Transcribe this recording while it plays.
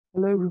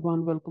Hello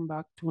everyone, welcome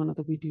back to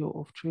another video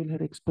of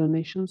Trailhead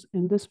Explanations.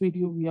 In this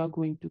video, we are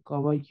going to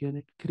cover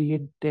unit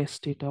create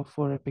test data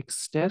for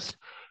Apex test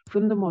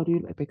from the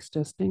module Apex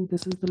testing.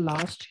 This is the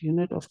last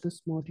unit of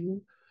this module.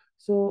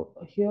 So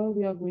here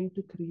we are going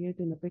to create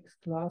an Apex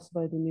class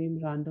by the name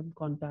random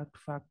contact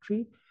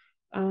factory.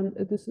 And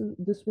this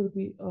will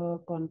be a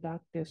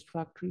contact test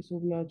factory. So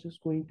we are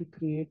just going to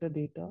create a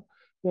data.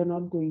 We are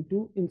not going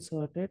to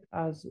insert it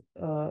as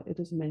it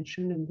is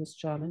mentioned in this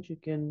challenge. You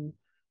can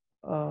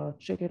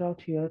check it out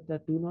here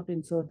that do not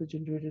insert the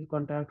generated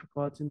contact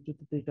records into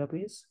the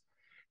database.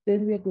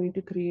 Then we are going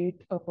to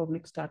create a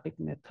public static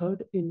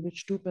method in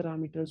which two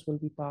parameters will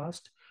be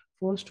passed.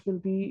 First will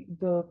be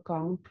the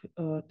count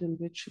till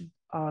which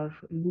our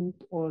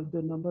loop or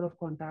the number of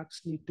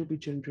contacts need to be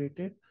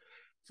generated.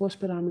 First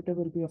parameter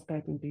will be of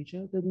type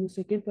integer. Then the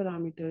second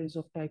parameter is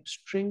of type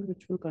string,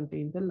 which will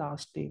contain the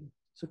last name.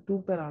 So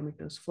two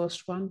parameters.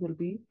 First one will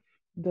be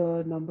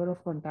the number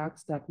of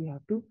contacts that we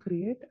have to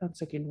create, and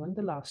second one,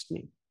 the last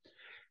name.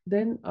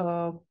 Then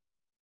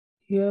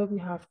here we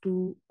have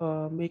to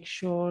make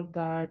sure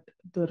that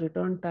the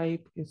return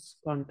type is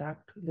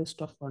contact,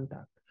 list of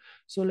contact.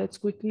 So let's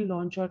quickly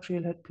launch our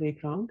Trailhead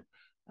Playground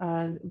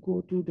and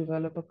go to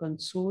developer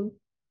console.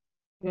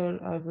 Here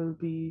I will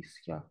be,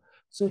 yeah.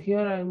 So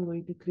here I am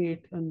going to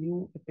create a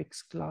new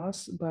Apex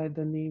class by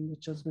the name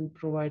which has been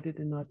provided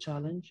in our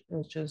challenge,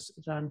 which is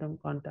random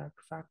contact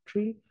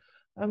factory.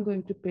 I'm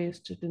going to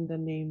paste it in the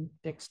name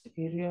text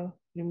area,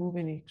 remove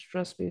any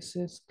extra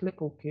spaces,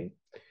 click OK.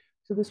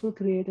 So this will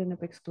create an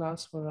Apex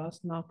class for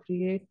us. Now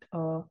create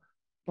a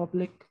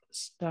public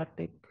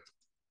static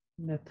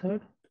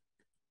method.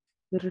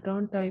 The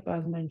return type,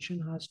 as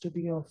mentioned, has to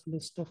be of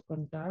list of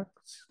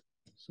contacts.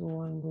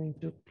 So I'm going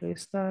to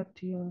place that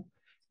here.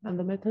 And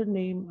the method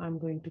name, I'm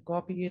going to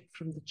copy it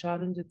from the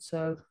challenge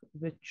itself,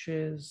 which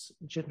is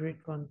generate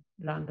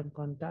random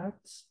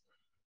contacts,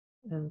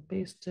 and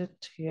paste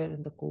it here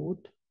in the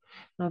code.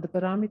 Now the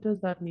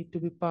parameters that need to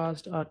be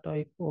passed are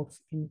type of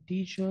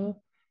integer,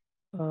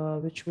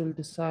 which will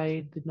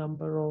decide the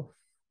number of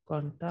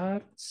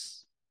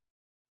contacts.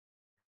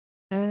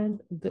 And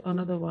the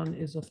another one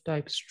is of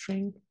type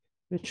string,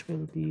 which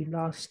will be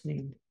last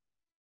name.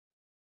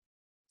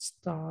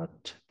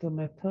 Start the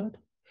method.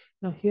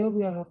 Now here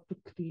we have to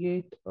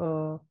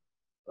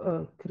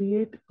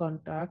create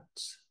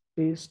contacts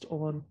based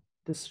on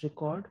this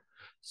record.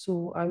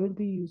 So I will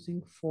be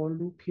using for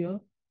loop here.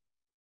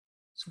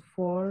 So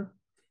for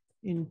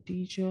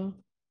integer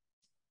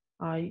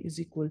I is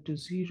equal to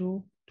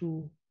 0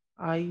 to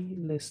I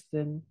less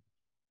than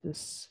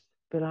this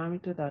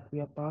parameter that we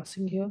are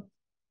passing here,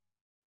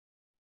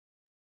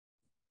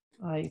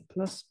 I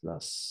plus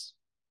plus.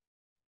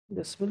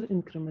 This will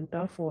increment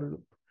our for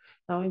loop.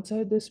 Now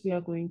inside this, we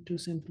are going to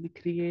simply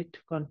create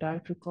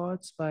contact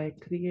records by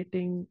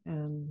creating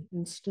an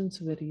instance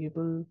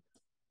variable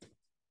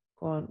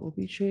called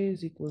obj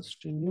is equals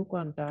to new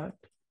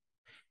contact.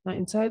 Now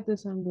inside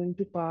this, I'm going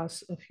to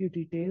pass a few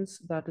details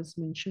that is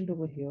mentioned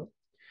over here.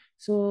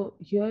 So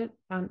here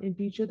an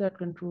integer that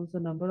controls the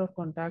number of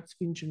contacts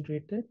being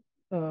generated.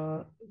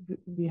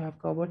 We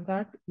have covered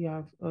that. We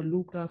have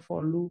looped our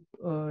for loop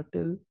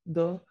till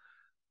the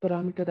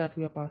parameter that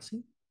we are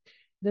passing.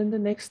 Then the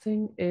next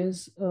thing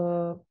is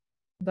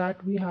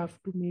that we have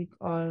to make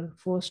our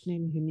first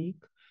name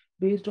unique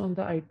based on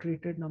the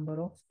iterated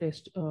number of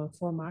test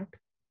format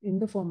in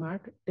the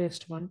format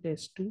test1,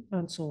 test2,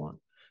 and so on.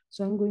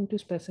 So I'm going to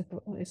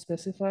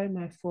specify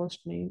my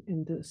first name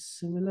in this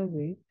similar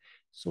way.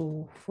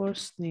 So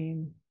first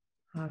name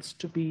has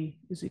to be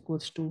is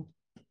equals to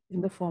in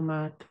the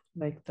format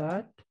like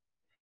that.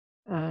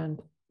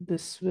 And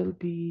this will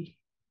be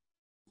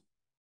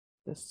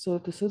this. So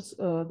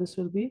this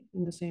will be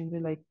in the same way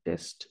like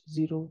test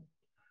 0.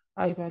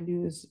 I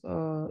value is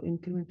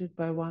incremented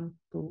by 1,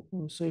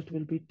 so it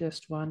will be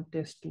test 1,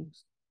 test 2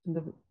 in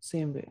the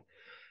same way.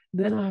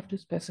 Then I have to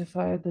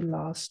specify the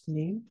last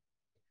name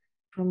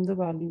from the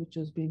value which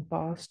is being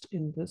passed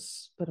in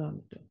this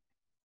parameter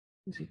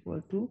is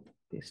equal to,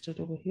 paste it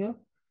over here.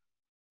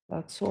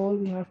 That's all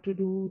we have to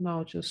do.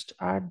 Now just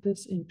add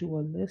this into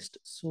a list.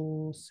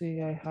 So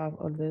say I have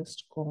a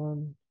list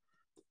called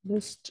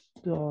list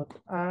dot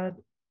add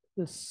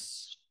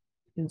this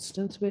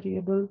instance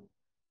variable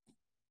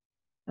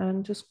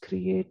and just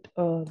create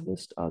a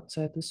list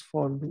outside this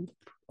for loop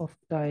of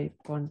type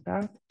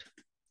contact.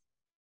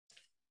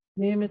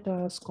 Name it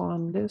as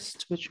con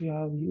list, which we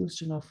have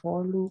used in a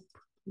for loop,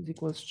 is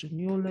equals to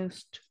new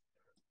list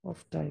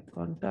of type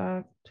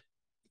contact.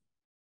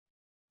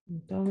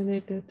 And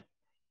terminate it.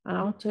 And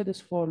outside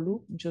this for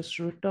loop, just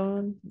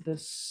return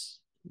this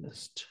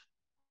list.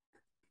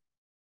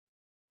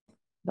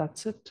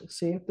 That's it.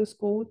 Save this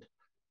code.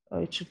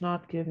 It should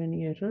not give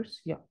any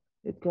errors. Yeah,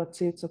 it got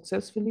saved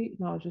successfully.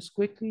 Now just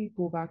quickly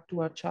go back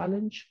to our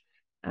challenge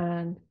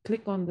and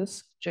click on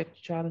this check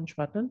challenge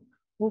button.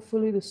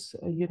 Hopefully this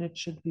unit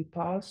should be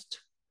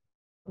passed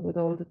with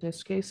all the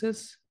test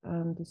cases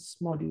and this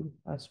module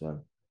as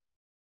well.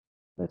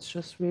 Let's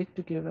just wait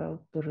to give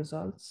out the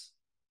results.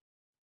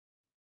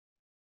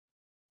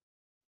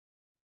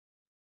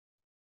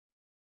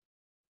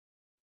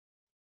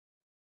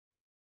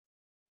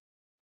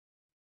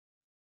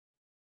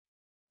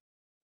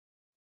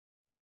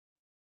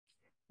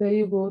 There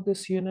you go.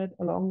 This unit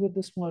along with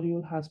this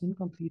module has been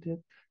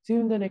completed. See you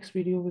in the next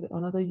video with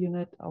another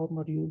unit or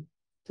module.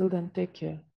 Till then, take care.